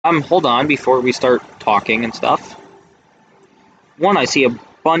Hold on before we start talking and stuff. One, I see a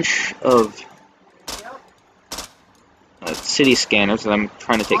bunch of city scanners that I'm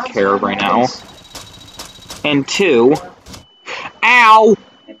trying to take care of right now. And two, ow!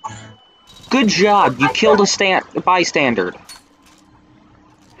 Good job, you killed a bystander.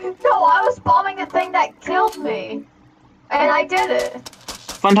 No, I was bombing the thing that killed me. And I did it.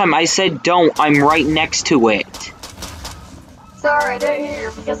 Funtime, I said don't, I'm right next to it. Sorry, I didn't hear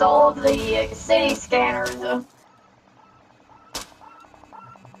because all of the city scanners.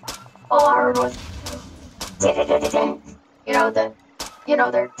 All I heard was, they're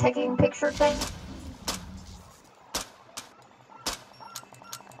taking picture thing.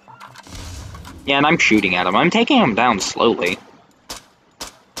 Yeah, and I'm shooting at him. I'm taking him down slowly.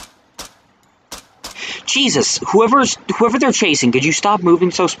 Jesus, whoever they're chasing, could you stop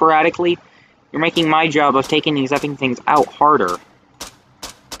moving so sporadically? You're making my job of taking these effing things out harder.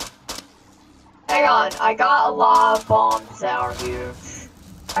 Hang on, I got a lot of bombs out here.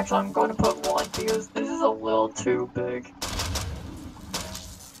 Actually, I'm going to put one because this is a little too big.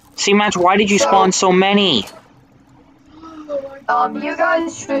 Cmatch, why did you spawn so many? You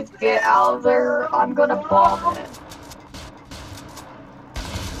guys should get out of there. I'm gonna bomb it.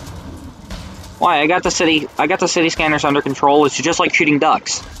 Why? I got the city scanners under control. It's just like shooting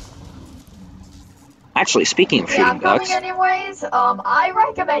ducks. Actually, speaking of shooting ducks... Yeah, I'm coming anyways. I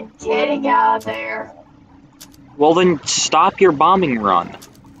recommend getting out of there. Well then, stop your bombing run.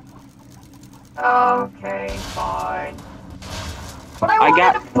 Okay, fine. But I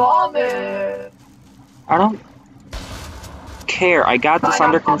wanted to bomb it. I don't care. I got this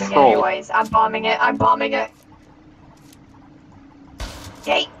under control. Anyways, I'm bombing it. I'm bombing it.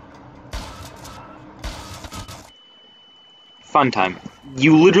 Yay. Funtime.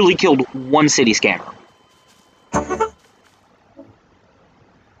 You literally killed one city scanner.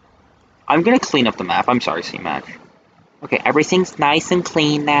 I'm gonna clean up the map. I'm sorry, Cmatch. Okay, everything's nice and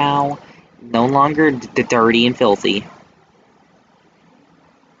clean now. No longer dirty and filthy.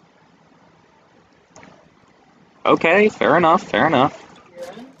 Okay, fair enough, fair enough.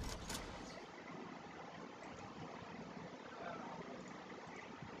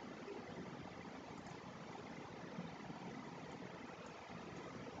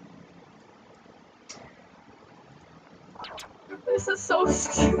 This is so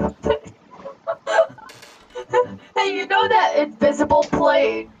stupid. Hey, you know that invisible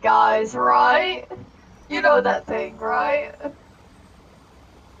plane, guys, right? You know that thing, right?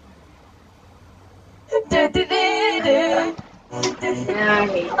 I'm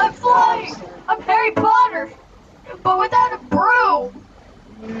flying! I'm Harry Potter! But without a broom!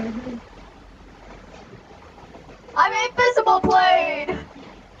 I'm invisible plane!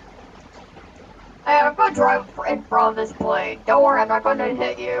 Hey, I'm gonna drive in front of this plane. Don't worry, I'm not gonna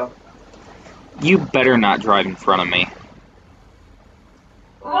hit you. You better not drive in front of me.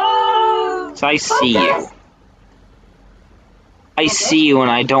 Whoa! So I see you. I see you and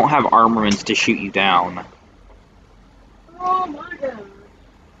I don't have armaments to shoot you down. Oh my god.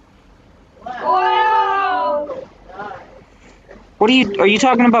 Wow! What are you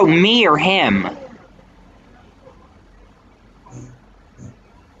talking about, me or him?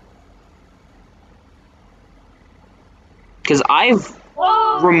 Because I've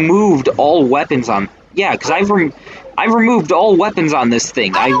removed all weapons on... Yeah, because I've removed all weapons on this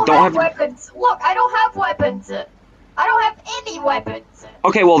thing. I don't have weapons. Look, I don't have weapons. I don't have any weapons.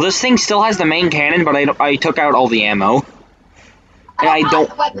 Okay, well, this thing still has the main cannon, but I took out all the ammo. And I don't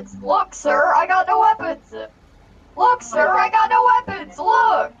have weapons. Look, sir, I got no weapons. Look, sir, I got no weapons.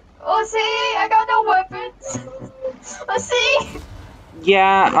 Look. Oh, see, I got no weapons. See?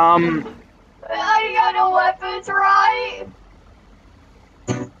 Yeah, I got no weapons, right?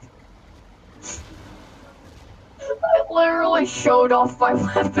 I literally showed off my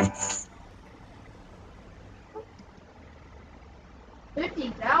weapons.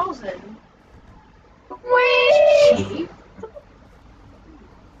 50,000? Whee!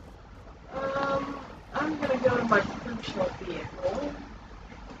 I'm gonna go to my personal vehicle.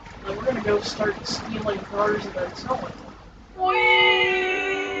 And we're gonna go start stealing cars and then selling them.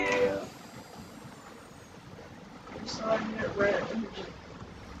 Whee! So I can get rent and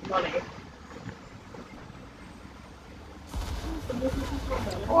money.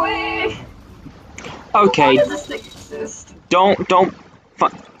 Whee! okay. Why does this thing exist?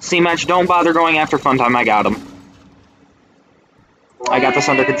 Cmatch, don't bother going after Funtime, I got him. I got this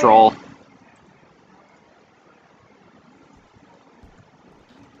under control.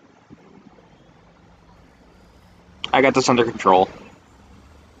 I got this under control.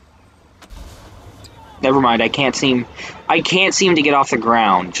 Never mind, I can't seem to get off the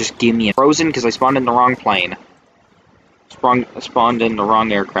ground. Just give me a frozen because I spawned in the wrong plane. Spawned in the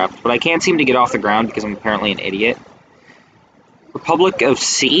wrong aircraft. But I can't seem to get off the ground because I'm apparently an idiot. Republic of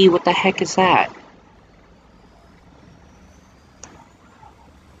C? What the heck is that?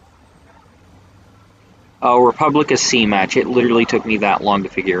 Oh, Republic of Cmatch. It literally took me that long to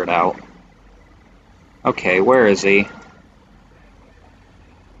figure it out. Okay, where is he?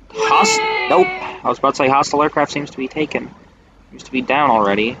 Nope. I was about to say hostile aircraft seems to be taken. Seems to be down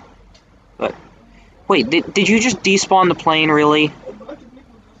already. But wait, did you just despawn the plane, really?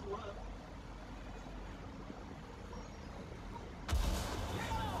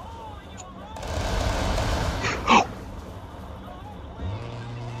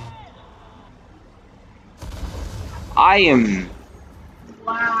 I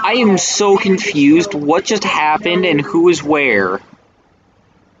am so confused. What just happened and who is where?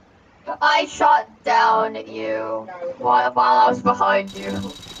 I shot down you while I was behind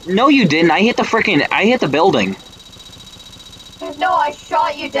you. No, you didn't. I hit the building. No, I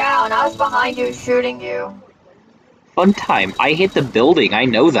shot you down. I was behind you shooting you. Fun time. I hit the building. I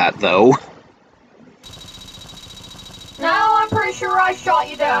know that, though. No, I'm pretty sure I shot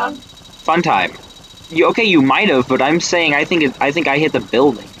you down. Fun time. You might have, but I'm saying I think I hit the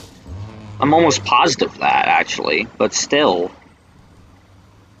building. I'm almost positive of that, actually, but still.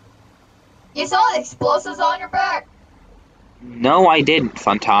 You saw the explosives on your back? No, I didn't,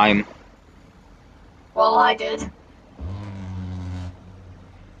 Fun time. Well, I did.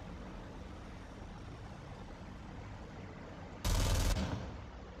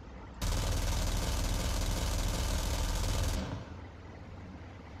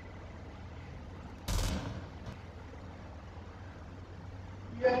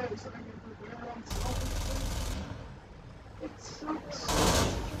 Yes, I can prepare on self-defense. It sucks.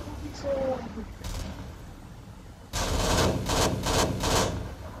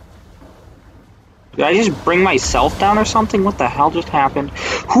 Did I just bring myself down or something? What the hell just happened?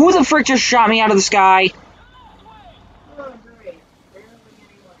 Who the frick just shot me out of the sky? Oh, great. Barely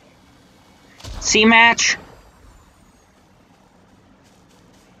anyway. Cmatch?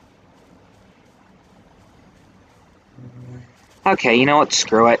 Okay, you know what?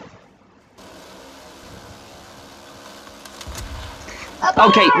 Screw it.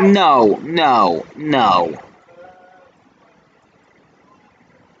 Okay, no. No.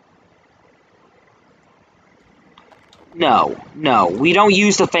 We don't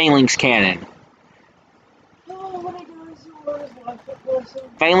use the phalanx cannon.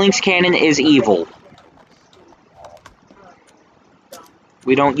 Phalanx cannon is evil.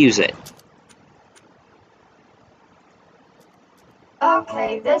 We don't use it.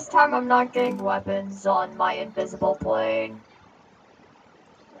 Okay, this time I'm not getting weapons on my invisible plane.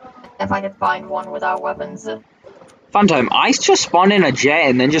 If I could find one without weapons. Fun time. I just spawned in a jet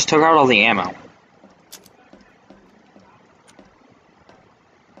and then just took out all the ammo.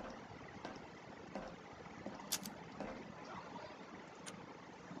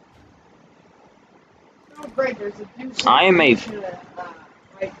 Oh, great, there's a deuce. I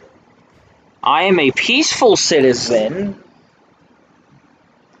am a peaceful citizen.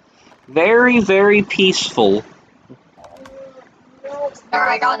 Very, very peaceful.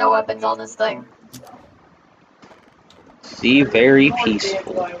 I got no weapons on this thing. See, very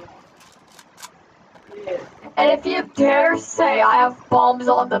peaceful. And if you dare say I have bombs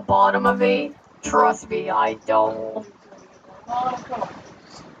on the bottom of me, trust me, I don't.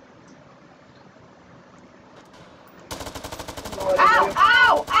 Ow!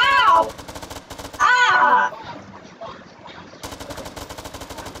 Ow! Ow! Ah!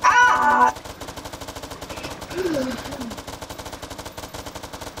 Ah!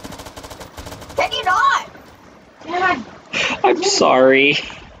 Can you not? I'm sorry.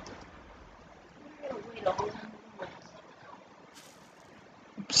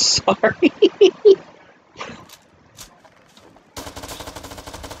 I'm sorry.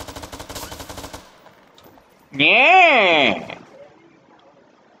 Yeah.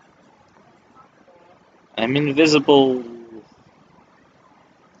 I'm invisible.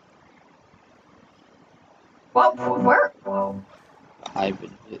 Well, where? Whoa.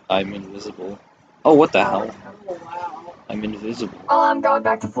 I'm invisible. Oh, what the hell? I'm invisible. Oh, I'm going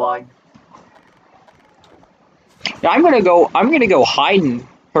back to flying. Now I'm gonna go hide and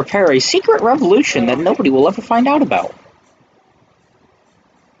prepare a secret revolution that nobody will ever find out about.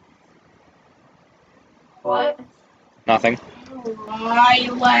 What? Nothing. I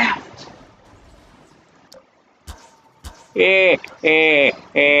left. Eh, eh,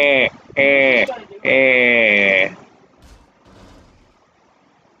 eh, eh, eh.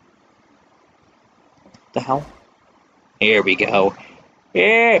 The hell? Here we go.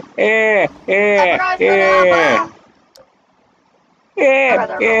 Yeah, yeah, yeah, Everyone's yeah, banana. yeah, Okay,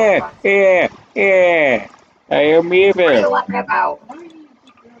 there we yeah, go. yeah, yeah. I am What are evil. you laughing about? Why do you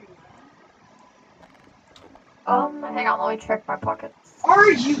keep doing Hang on, let me check my pockets. that?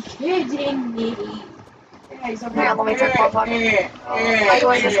 Are you kidding me? Yeah, he's over Hang on, let me check my pockets. By the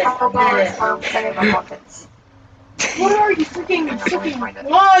way, just $4 for checking my pockets. What are you freaking Hang on, let me find it.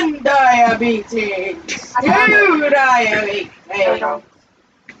 1 diabetes? I found 2 diabetes? There we go.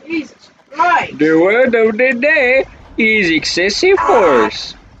 Jesus Christ! The word of the day is excessive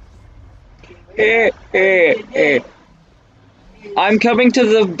force. I'm coming to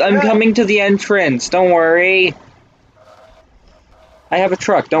the entrance. Don't worry. I have a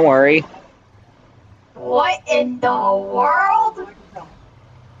truck. Don't worry. What in the world?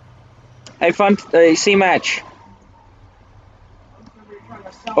 I found Cmatch.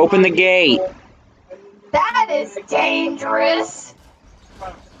 Open the gate. That is dangerous.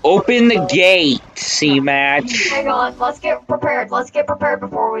 Open the gate, Cmatch. Hang on, let's get prepared. Let's get prepared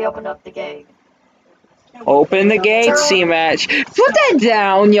before we open up the gate. Open the gate, Cmatch. Put that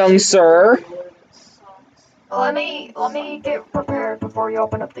down, young sir. Let me get prepared before you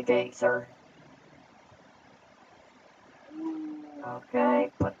open up the gate, sir. Okay,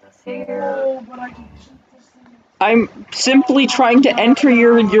 put this here. I'm simply trying to enter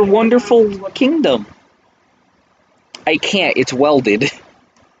your wonderful kingdom. I can't. It's welded.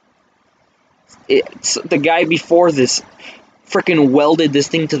 It's the guy before this freaking welded this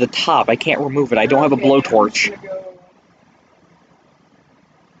thing to the top. I can't remove it. I don't have a blowtorch.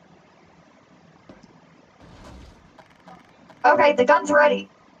 Okay, the gun's ready.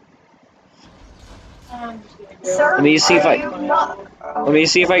 Sir, Let me see if are I. you not? Let me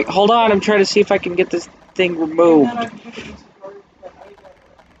see if I. Hold on. I'm trying to see if I can get this thing removed.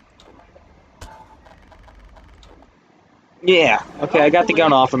 Yeah. Okay, I got the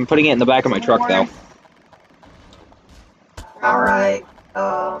gun off. I'm putting it in the back of my truck, though. Alright,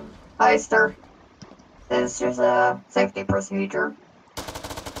 hi, sir. This is a safety procedure.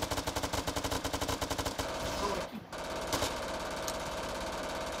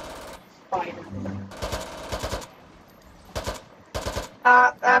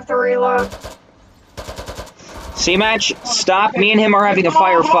 I have to reload. Cmatch, stop. Me and him are having a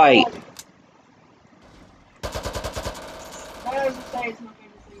firefight.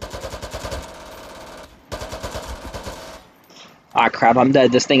 Ah, crap. I'm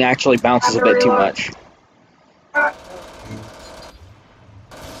dead. This thing actually bounces a bit too much.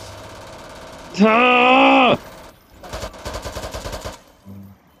 Ah!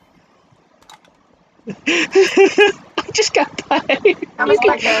 I just got tired.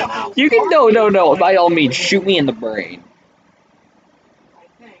 You can no. By all means, shoot me in the brain.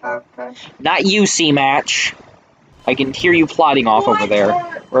 Okay. Not you, Cmatch. I can hear you plodding off over there,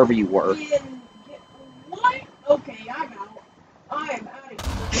 wherever you were. What? Okay, I'm out. I am out of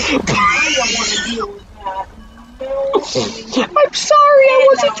here. I don't want to deal with that. No. I'm sorry, I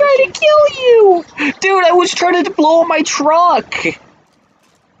wasn't trying to kill you! Dude, I was trying to blow up my truck!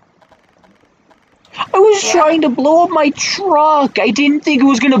 I was trying to blow up my truck! I didn't think it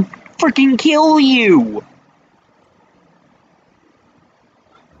was gonna freaking kill you!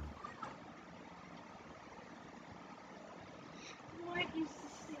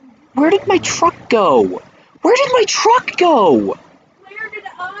 Where did my truck go? Where did my truck go? Where did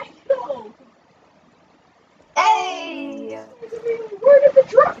I go? Hey! Where did the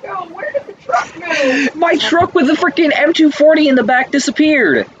truck go? Where did the truck go? My truck with the freaking M240 in the back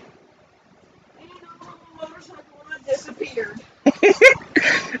disappeared. And a motorcycle disappeared.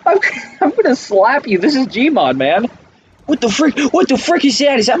 I'm gonna slap you. This is Gmod, man. What the frick? What the frick is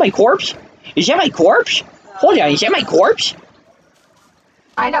that? Is that my corpse? Is that my corpse? Hold on, is that my corpse?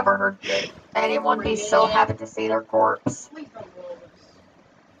 I never heard that anyone be so happy to see their corpse.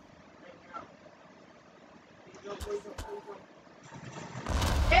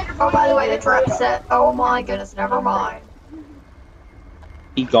 Oh, by the way, the trap's set. Oh my goodness, never mind.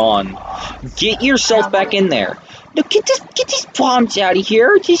 Be gone. Get yourself back in there. No, get these bombs out of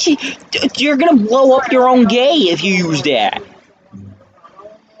here. You're gonna blow up your own gay if you use that.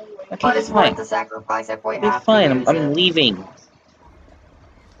 Okay, But it's fine. worth the sacrifice if we Okay, have fine. to use I'm it. leaving.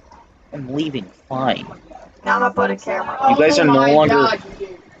 I'm leaving. Fine. Now I'm gonna put a camera. You guys are no longer.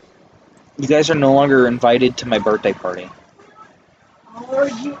 You guys are no longer invited to my birthday party. Are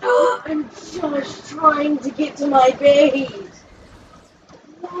you? I'm just trying to get to my base.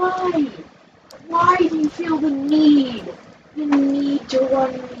 Why? Why do you feel the need? The need to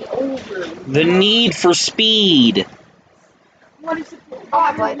run me over? The need for speed. What is the point? Oh,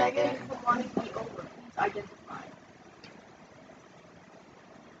 I played that game. identify.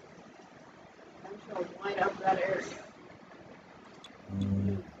 I'm just gonna line up that area.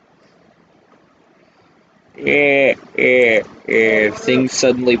 If things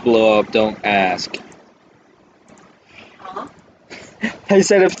suddenly blow up, don't ask. Huh? I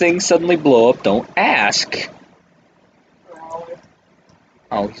said if things suddenly blow up, don't ask.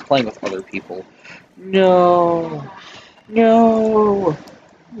 Oh, he's playing with other people. No. No.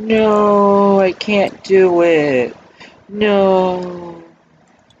 No, I can't do it. No.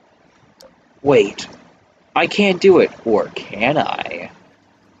 Wait. I can't do it. Or can I?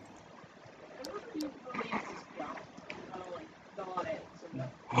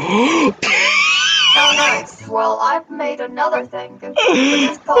 Oh, nice. Well, I've made another thing, which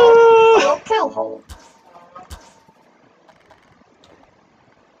is called a little kill hole.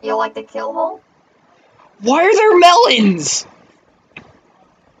 You like the kill hole? Why are there melons?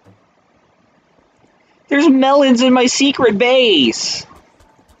 There's melons in my secret base.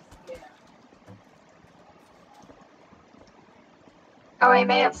 Oh, he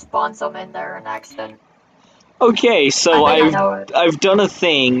may have spawned some in there in accident. Okay, so I think I know it. I've done a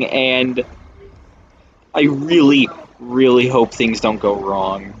thing, and I really, really hope things don't go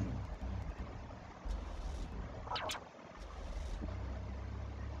wrong.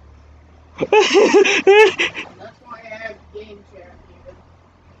 That's why I have game chat, even.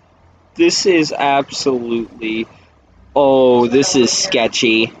 This is absolutely... Oh, this is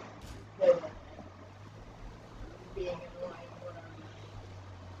sketchy.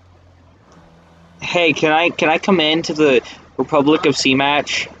 Hey, can I come into the Republic of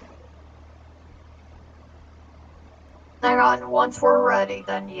Cmatch? Hang on, once we're ready,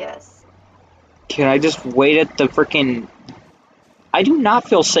 then yes. Can I just wait at the frickin'... I do not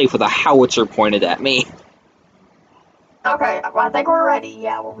feel safe with a howitzer pointed at me. Okay, I think we're ready.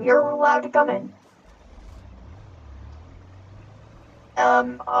 Yeah, well, you're allowed to come in.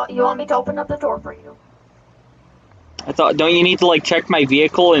 You want me to open up the door for you? I thought, don't you need to like check my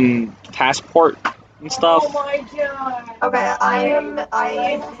vehicle and passport and stuff? Oh my god! Okay,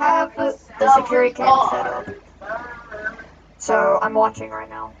 I have the security cam set up. So, I'm watching right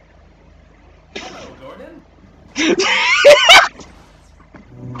now. Hello, Gordon.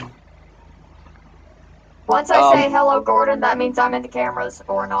 Once I say hello, Gordon, that means I'm in the cameras,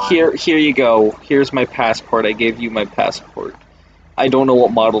 or not. Here you go. Here's my passport. I gave you my passport. I don't know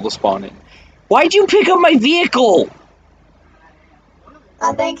what model to spawn in. Why'd you pick up my vehicle?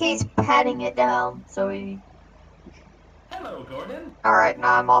 I think he's patting it down, so he... Hello, Gordon. Alright,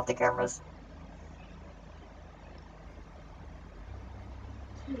 now I'm off the cameras.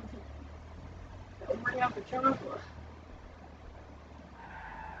 Don't bring out the chocolate.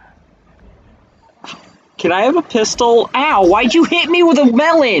 Can I have a pistol? Ow, why'd you hit me with a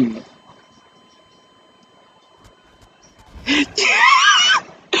melon? Dude,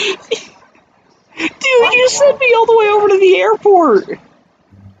 you sent me all the way over to the airport.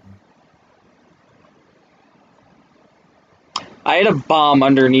 I had a bomb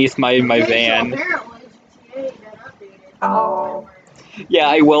underneath my van. So apparently GTA got updated. Oh. Yeah,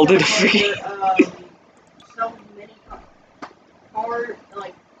 I welded a So many cars,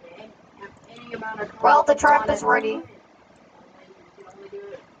 like any amount of cars. Well, the trap is ready. You can only do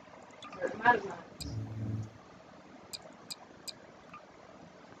it a certain amount of times.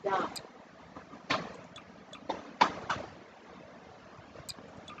 Done.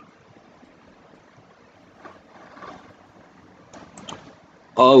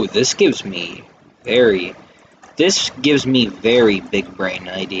 Oh, this gives me very big brain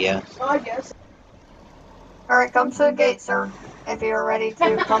idea. So I guess. Alright, come to the gate, sir. If you're ready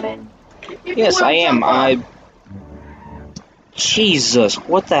to come in. Yes, I am. Jesus,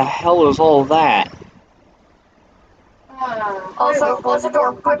 what the hell is all that? Also, close the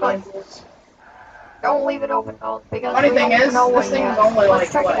door quickly. Don't leave it open, though, because Funny we thing don't is, know what this he thing has. is only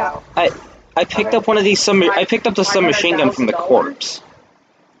Let's like check what? it out. I picked up one of these I picked up the submachine gun from the corpse.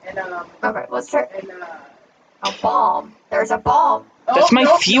 And, Okay, let's check. and, A bomb. There's a bomb. That's my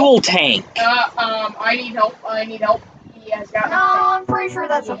fuel tank. I need help. I need help. He has got. No, I'm pretty sure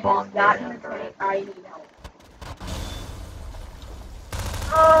that's a bomb. Not there in the under tank. it. I need help.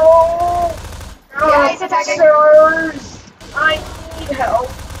 Oh! Yeah, he's attacking. Sirs! I need help.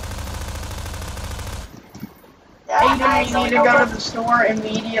 I Aiden, we need to go to the store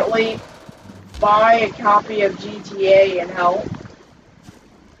immediately, buy a copy of GTA and help.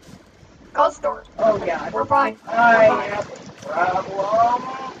 Go store. Oh god. We're fine. I have a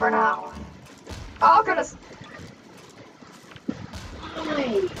problem. For now. Oh, goodness. Why?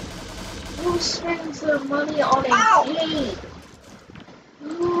 Who spends their money on a Ow! game?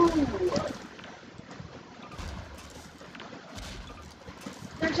 Ooh.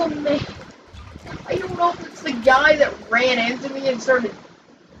 a man. I don't know if it's the guy that ran into me and started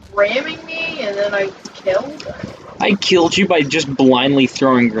ramming me, and then I killed. I killed you by just blindly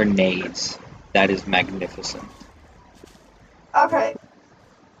throwing grenades. That is magnificent. Okay.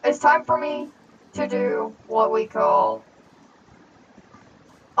 It's time for me to do what we call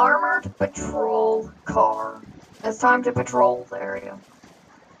armored patrol car. It's time to patrol the area.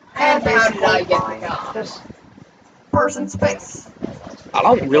 And how did I basically get find the cops? this person's base. I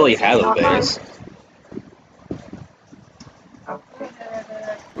don't really Because have it's a not base. Okay.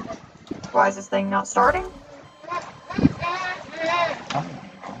 Why is this thing not starting? I'm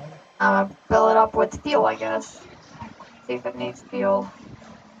gonna fill it up with fuel, I guess. See if it needs fuel.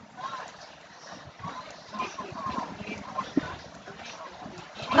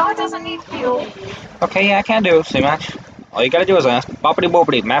 No, it doesn't need fuel. Okay, yeah, I can do. Cmatch. All you gotta do is ask. Boppity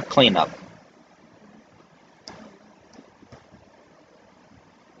boppity, map cleanup.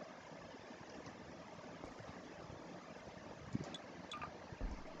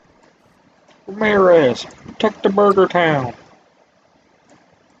 Ramirez, protect the Burger Town.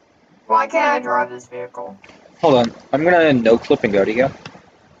 Why can't I drive this vehicle? Hold on, I'm gonna no clip and go to you.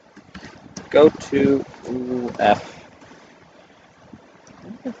 Go to F.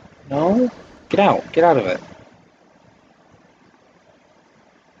 No, get out of it.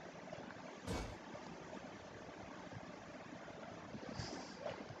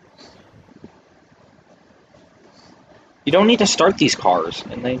 You don't need to start these cars,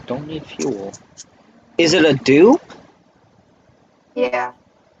 and they don't need fuel. Is it a dupe? Yeah.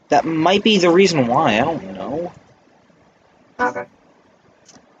 That might be the reason why, I don't know. Okay.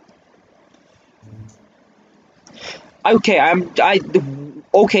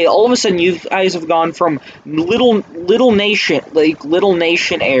 Okay, all of a sudden you guys have gone from little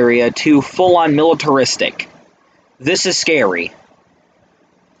nation area to full on militaristic. This is scary.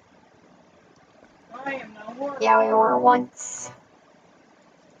 I am no more. Yeah, we were once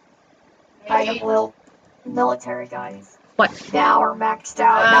kind of little military guys. What? Now we're maxed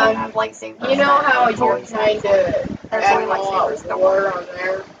out. Now we have lightsabers. You know how and you're toys. kind of That's at why all lightsabers out don't war work. on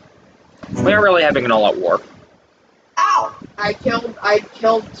there? We're really having an all-out war. Ow! I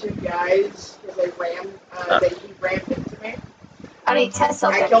killed two guys because he rammed into me. I need test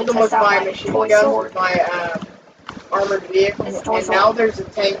subject I killed to him with test out my my machine toy gun, sword. with my armored vehicle, It's a toy and sword. now there's a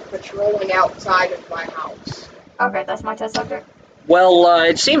tank patrolling outside of my house. Okay, that's my test subject. Well,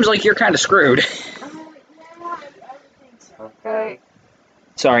 it seems like you're kind of screwed. Yeah, I think so. Okay.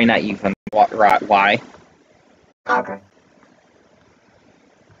 Sorry, not you. Why? Okay.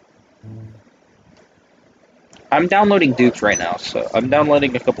 I'm downloading dupes right now, so I'm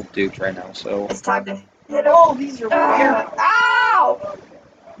downloading a couple dupes right now, so It's time to hit Oh, these are weird. Ow!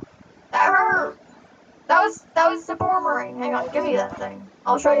 That hurt! That was the boomerang. Hang on, give me that thing.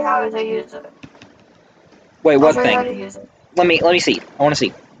 I'll show you how to use it. wait, I'll what show you how to thing? use it. Let me see. I want to see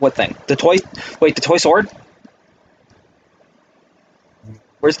what thing. The toy. Wait, the toy sword.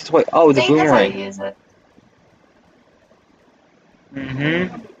 Where's the toy? Oh, the See, that's how you boomerang. use it.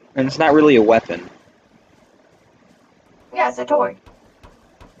 Mm-hmm. And it's not really a weapon. Yeah, it's a toy.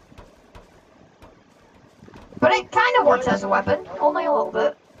 But it kind of works as a weapon, only a little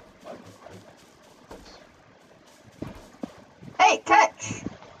bit. Hey, catch!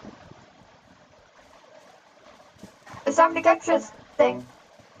 It's time to catch this thing.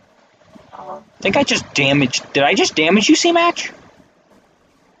 I think I just damaged. Did I just damage you, Cmatch?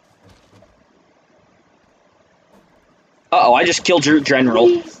 Uh-oh, I just killed your general.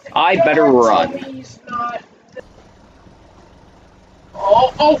 Please, I God, better tell run. me he's not.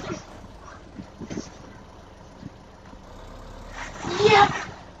 Oh! Yeah!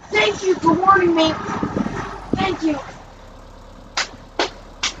 Thank you for warning me! Thank you!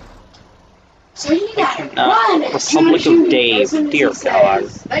 So you gotta run as soon Republic as you of Dave, as soon as dear he God.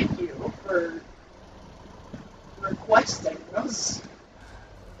 says, thank you for requesting this.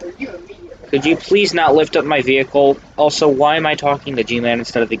 Or you immediately. Could you please not lift up my vehicle? Also, why am I talking to Gmod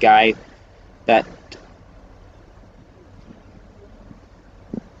instead of the guy that...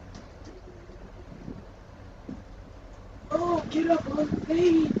 Oh, get up on the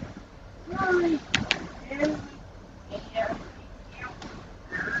page! Hurry!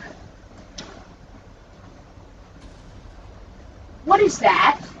 What is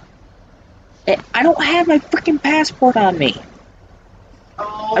that? I don't have my freaking passport on me.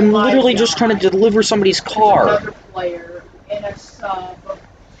 Oh I'm my literally God. just trying to deliver somebody's There's car. another player in a sub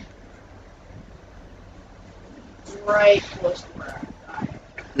right close to where I am.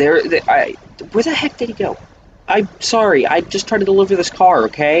 Where the heck did he go? I'm sorry, I just tried to deliver this car,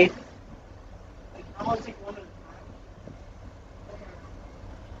 okay? I'll take one at a time.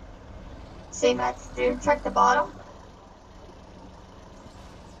 Cmatch, dude. Check the bottom.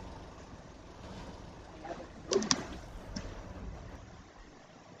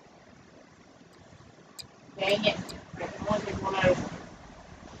 Dang it. I can only pick one item.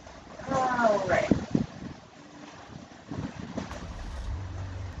 Alright.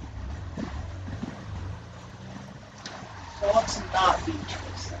 So let's not beach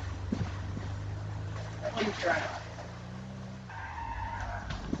this thing. Please try not.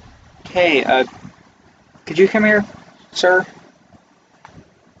 Okay, could you come here, sir?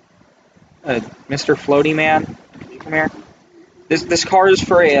 Mr. Floaty Man, could you come here? This car is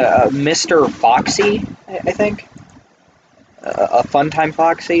for a Mr. Foxy, I think. A Funtime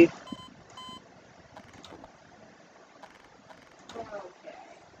Foxy. Okay.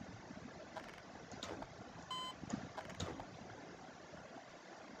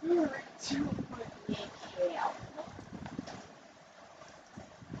 Alright, so put the AK out.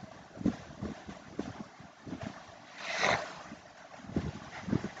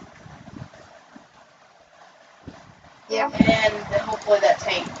 Yeah. And hopefully that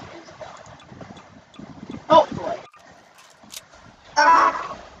tank is done. Hopefully.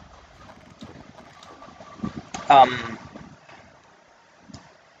 Ah!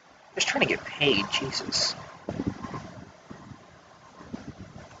 Just trying to get paid, Jesus.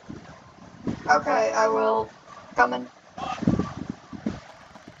 Okay, I will come in.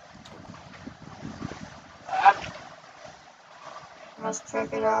 Let's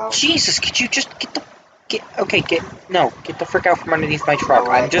check it out. Jesus, could you just get the... get the frick out from underneath my truck.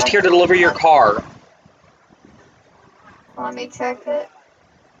 Oh, I'm wait, just that's- here to deliver your car. Let me check it.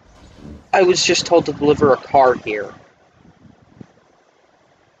 I was just told to deliver a car here.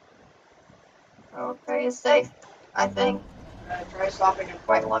 Okay, it's safe. I think. Try stopping and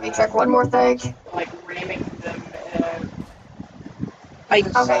Wait, let me check one more thing. like ramming them I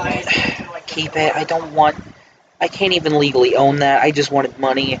Okay. keep it. I don't want... I can't even legally own that. I just wanted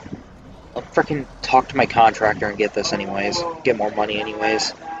money. I'll frickin' talk to my contractor and get this anyways. Get more money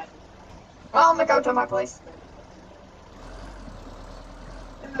anyways. Well, I'm gonna go to my place.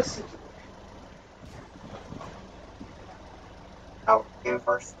 in this situation. Oh, you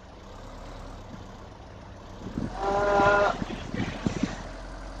first.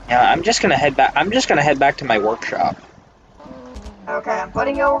 Yeah, I'm just gonna head back. I'm just gonna head back to my workshop. Okay, I'm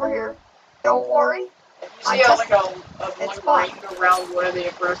putting you over here. Don't worry. See like It's like ring around one of the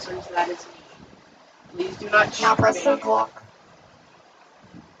oppressors that is me. Please do not shoot Now press me. the clock.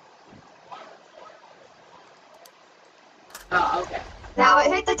 Okay. Now it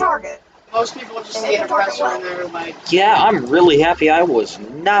hit the target. Most people just It see hit an the target oppressor well. and they're like, Yeah, I'm really happy I was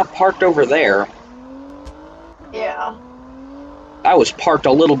not parked over there. Yeah. I was parked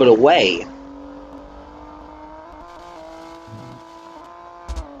a little bit away.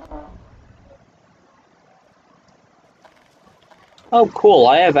 Oh, cool.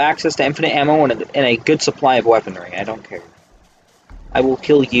 I have access to infinite ammo and a good supply of weaponry. I don't care. I will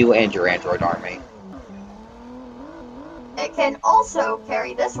kill you and your android army. It can also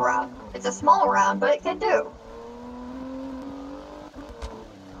carry this round. It's a small round, but it can do.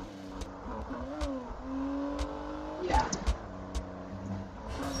 yeah.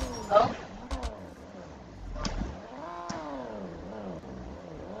 Oh.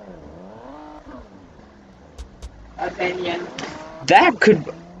 Opinion. That could...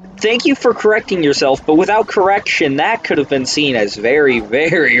 Thank you for correcting yourself, but without correction, that could have been seen as very,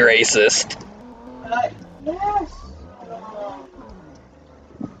 very racist. Yes.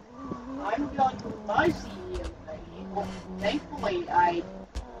 I'm done with my CDM thing. Well, thankfully, I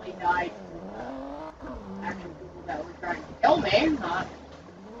only died from actual people that were trying to kill me, not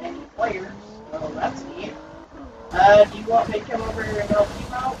any players. So that's neat. Do you want me to come over here and help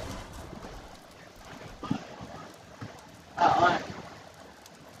you out?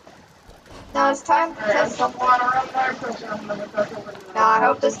 Now it's time to test Some something. water around there, push it on the touch over the Now I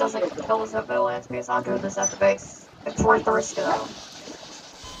hope this doesn't kill the civilians because I'm doing this at the base. It's worth the risk though.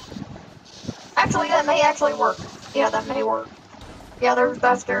 Actually, that may actually work. Yeah, that may work. Yeah,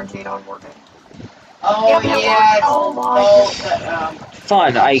 that's guaranteed on working. Oh, Yep, it yeah. worked. Oh my goodness.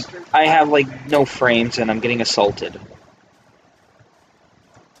 Fun. I have, like, no frames and I'm getting assaulted.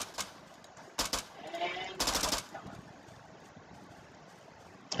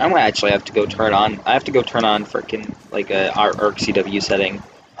 I'm gonna actually have to go turn on... I have to go turn on frickin', like, our CW setting.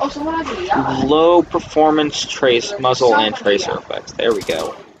 Oh, someone has a yacht. Low performance trace muzzle and tracer effects. There we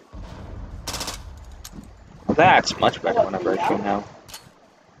go. That's much better whenever I shoot now.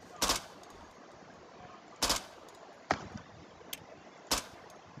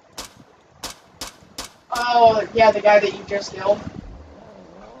 Oh, yeah, the guy that you just killed.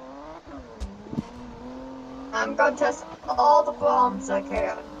 I'm gonna test all the bombs I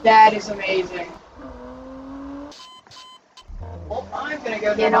can. That is amazing. Well, I'm gonna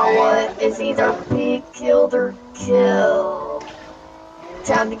go. You know what? It's either be killed or kill.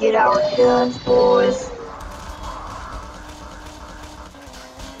 Time to get our guns, boys.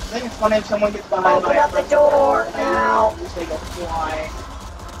 I think it's funny if someone gets behind Open up the door now. Just they go flying.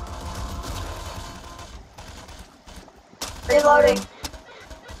 Reloading.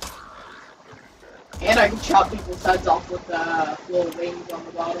 And I can chop people's heads off with little wings on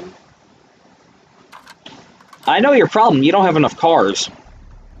the bottom. I know your problem. You don't have enough cars.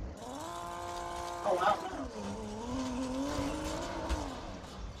 Oh wow.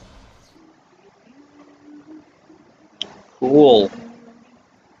 Cool.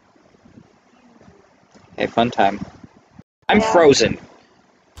 Hey, fun time. I'm Yeah. frozen.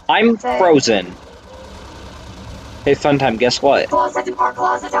 I'm Same. frozen. Hey, fun time, guess what? Close the door,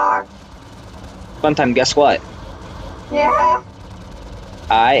 close the door. Fun time, guess what? Yeah.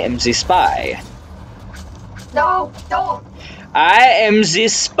 I am the spy. No, don't. I am the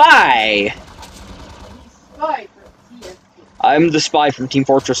spy. Spy for TFT. I'm the spy from Team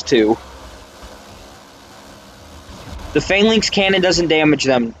Fortress 2. The Phalanx cannon doesn't damage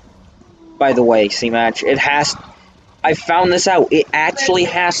them, by the way, Cmatch. It has... I found this out. It actually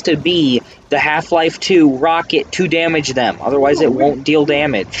has to be the Half-Life 2 rocket to damage them. Otherwise, it won't deal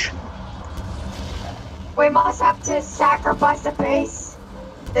damage. We must have to sacrifice the base.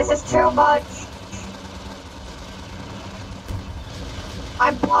 This is too much.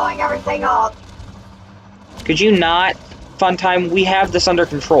 I'm blowing everything up. Could you not? Funtime, we have this under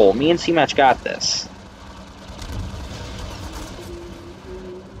control. Me and Cmatch got this.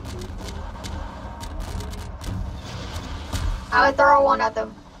 I would throw one at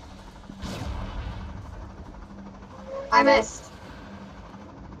them. I missed.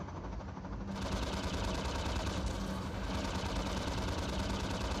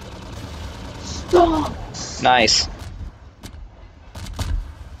 Stop! Nice.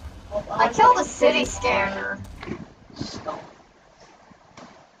 I killed a city scanner. Stop.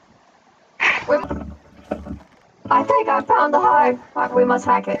 I think I found the hive. We must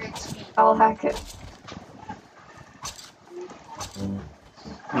hack it. I will hack it.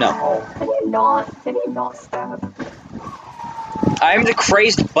 No. Can you not? Can you not stab? I am the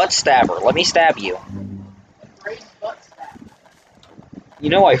crazed butt stabber. Let me stab you. Raise butt stab. You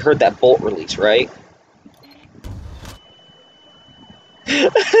know I heard that bolt release, right?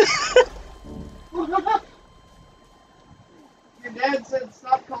 Your dad said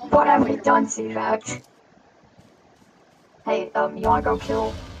stop calling What have me we done, Cmatch? Hey, you wanna go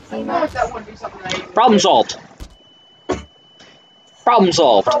kill I feel like that Cmatch? would be something I even Problem did. solved. Problem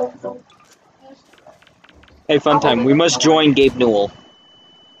solved. Hey, Funtime, we must join Gabe Newell.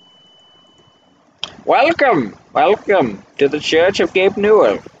 Welcome! Welcome to the Church of Gabe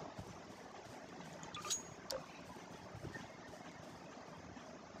Newell.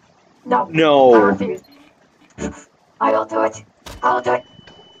 No. I No. refuse. I will do it. I will do it.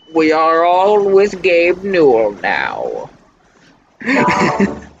 We are all with Gabe Newell now.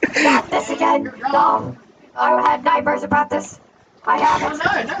 No. Not this again. No. I had nightmares about this. I Oh,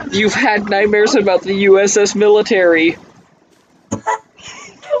 haven't. no. You've had nightmares about the USS military.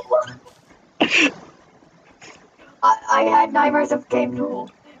 I had nightmares of Game Newell.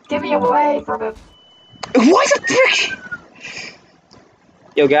 Get me away from him. What the frick?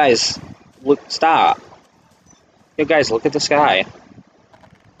 Yo, guys. Look, stop. Yo, guys, look at the sky.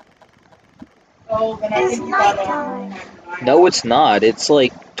 Oh, then I It's think you got nighttime. No, it's not. It's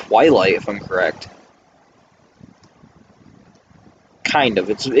like twilight, if I'm correct. Kind of.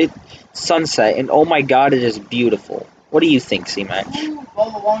 It's sunset, and oh my god, it is beautiful. What do you think, C-Match? Ooh,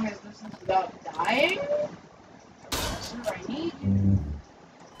 all the longest distance without dying? That's what I need.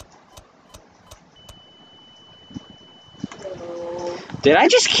 So, Did I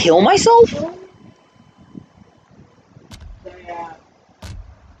just kill myself? yeah.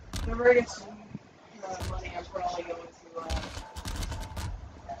 Whenever I get some money, I'm probably going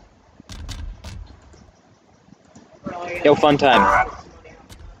to, Yo, fun time.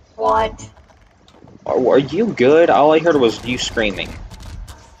 What? Are you good? All I heard was you screaming.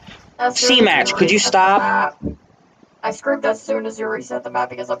 As soon as C-Match, you could you reset the stop? map. I screamed as soon as you reset the map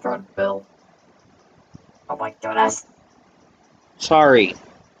because I'm trying to build. Oh my goodness. Sorry.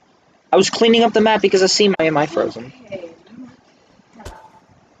 I was cleaning up the map because I see am I frozen?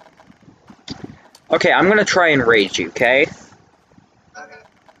 Okay, I'm gonna try and raid you, okay? Okay.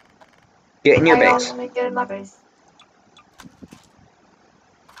 Get in your Hang on, base. let me get in my base.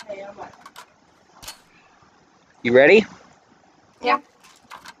 You ready? Yeah.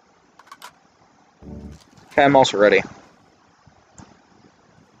 Okay, I'm also ready.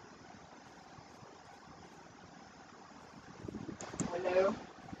 Hello?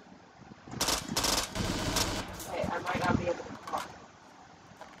 Hey, I might not be able to talk.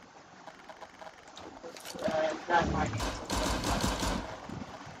 That might be.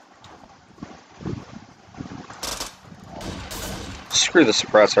 Screw the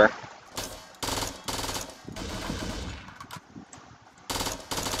suppressor.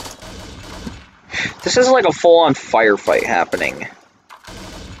 This is like a full-on firefight happening.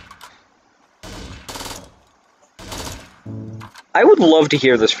 I would love to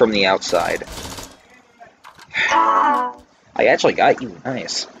hear this from the outside. Ah! I actually got you.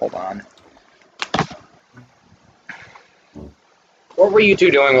 Nice. Hold on. What were you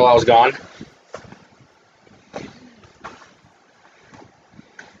two doing while I was gone?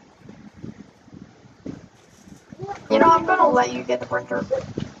 You know, I'm gonna let you get the printer.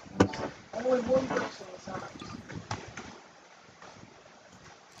 Only one person is on.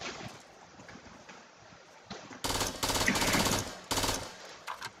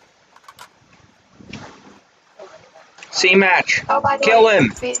 Cmatch. Oh, by the Kill way,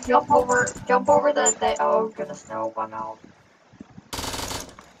 him. jump over the, oh goodness, no, I'm out.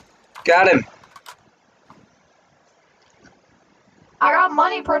 Got him. I got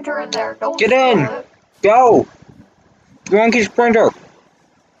money printer in there, don't Get steal in. it. Go. Go on, kiss printer.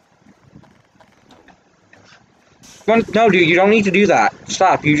 No, dude, you don't need to do that.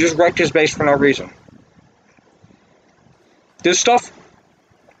 Stop. You just wrecked his base for no reason. This stuff,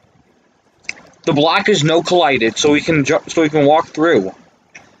 the block is no collided, so we can so we can walk through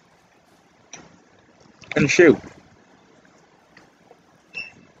and shoot.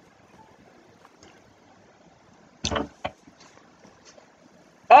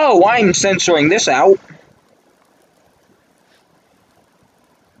 Oh, I'm censoring this out.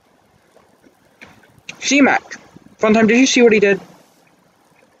 Cmatch. Funtime, did you see what he did?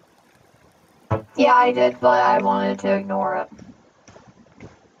 Yeah, I did, but I wanted to ignore it.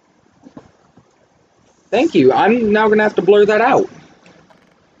 Thank you. I'm now gonna have to blur that out.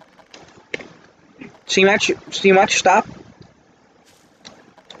 Cmatch, stop.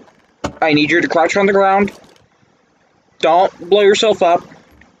 I need you to crouch on the ground. Don't blow yourself up.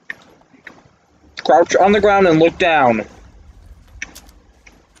 Crouch on the ground and look down.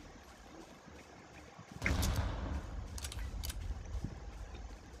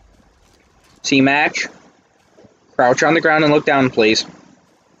 Cmatch. Crouch on the ground and look down, please.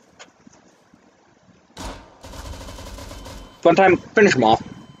 Funtime, finish him off.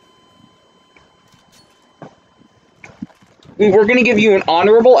 We were going to give you an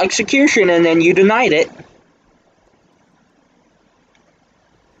honorable execution, and then you denied it.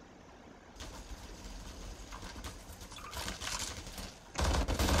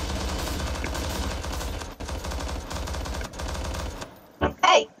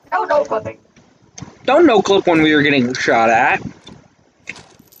 Hey, no clipping. Don't no-clip when we were getting shot at.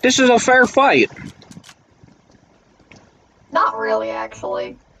 This is a fair fight. Not really,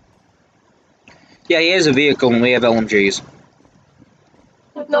 actually. Yeah, he has a vehicle, and we have LMGs.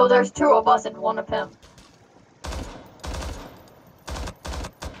 No, there's two of us and one of him.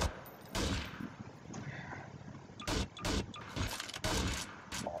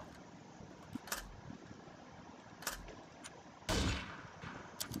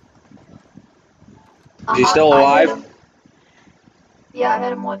 Is he still alive? I hit him. Yeah, I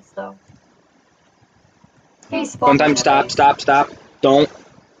hit him once, though. He spawned in Funtime, the base. stop. Don't.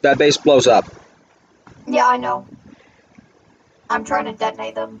 That base blows up. Yeah, I know. I'm trying to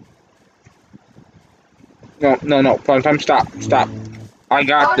detonate them. No. Funtime, stop. I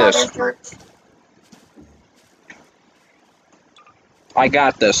got Oh no, this. there's turrets. I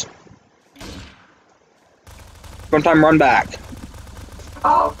got this. Funtime, run back.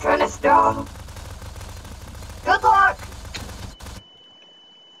 Oh goodness, no. Good luck!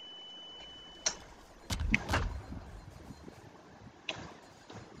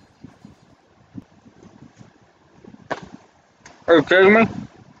 Are you kidding me?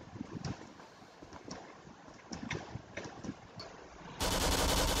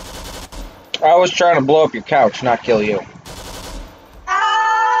 I was trying to blow up your couch, not kill you.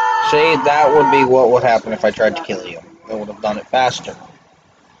 Ah! See, that would be what would happen if I tried to kill you. I would have done it faster.